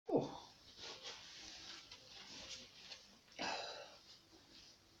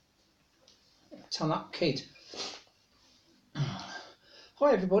Ton Up Kid.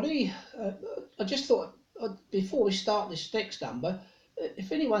 Hi everybody, I just thought before we start this next number,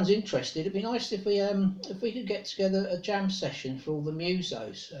 if anyone's interested, it'd be nice if we could get together a jam session for all the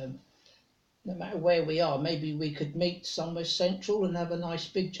musos. No matter where we are, maybe we could meet somewhere central and have a nice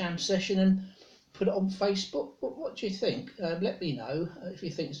big jam session and put it on Facebook. What do you think? Let me know if you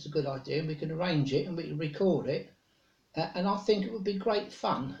think it's a good idea, and we can arrange it and we can record it. And I think it would be great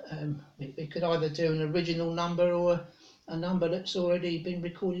fun. We could either do an original number or a number that's already been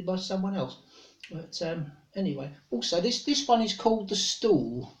recorded by someone else. But anyway, also this one is called the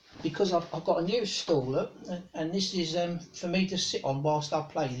stool because I've got a new stool up, and this is for me to sit on whilst I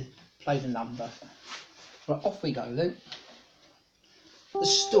play the number. Right, off we go then. The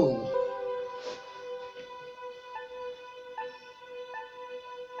stool.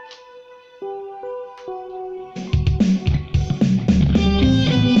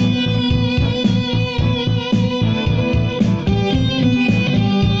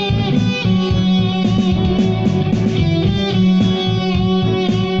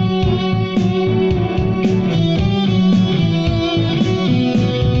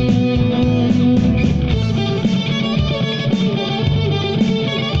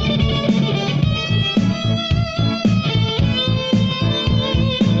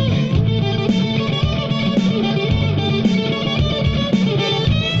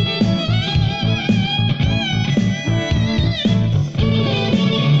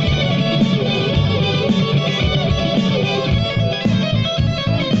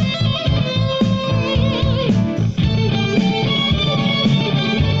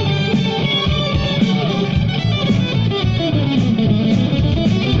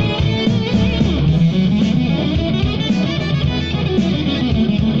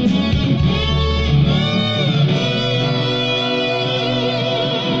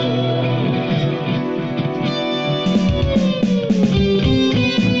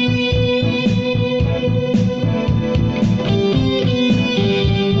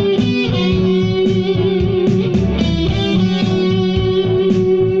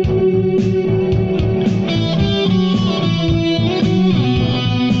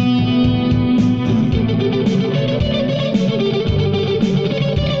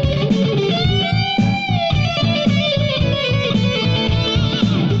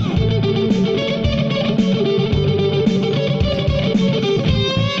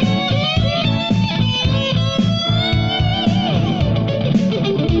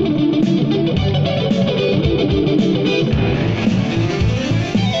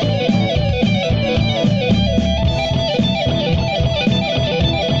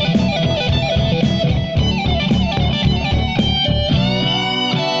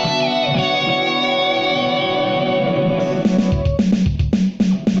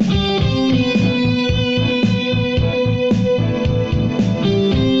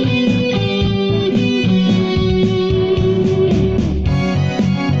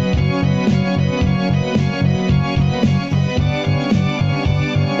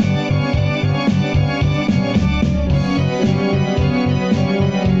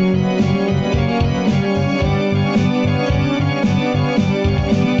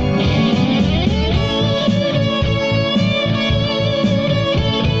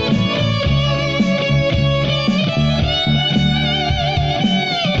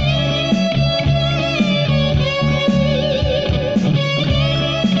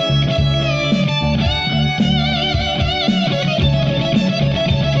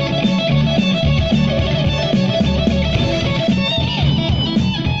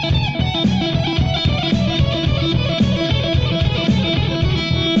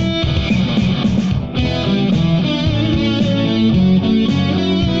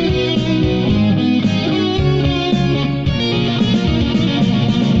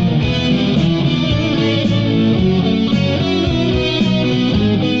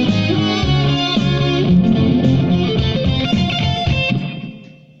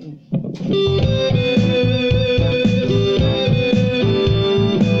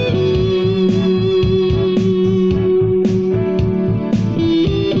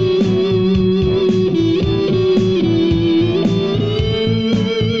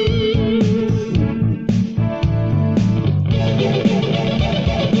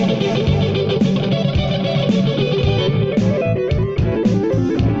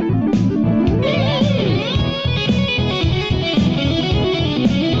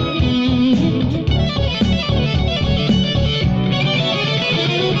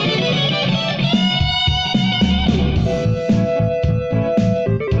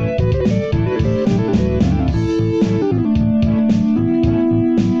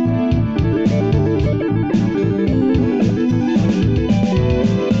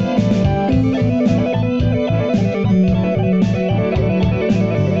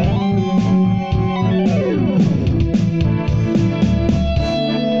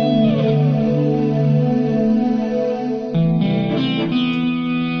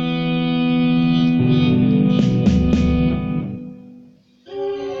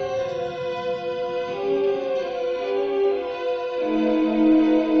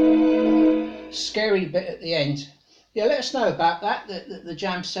 bit at the end. Yeah, let us know about that, the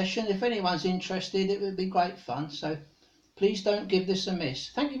jam session. If anyone's interested, it would be great fun. So please don't give this a miss.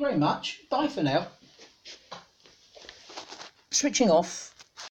 Thank you very much. Bye for now. Switching off.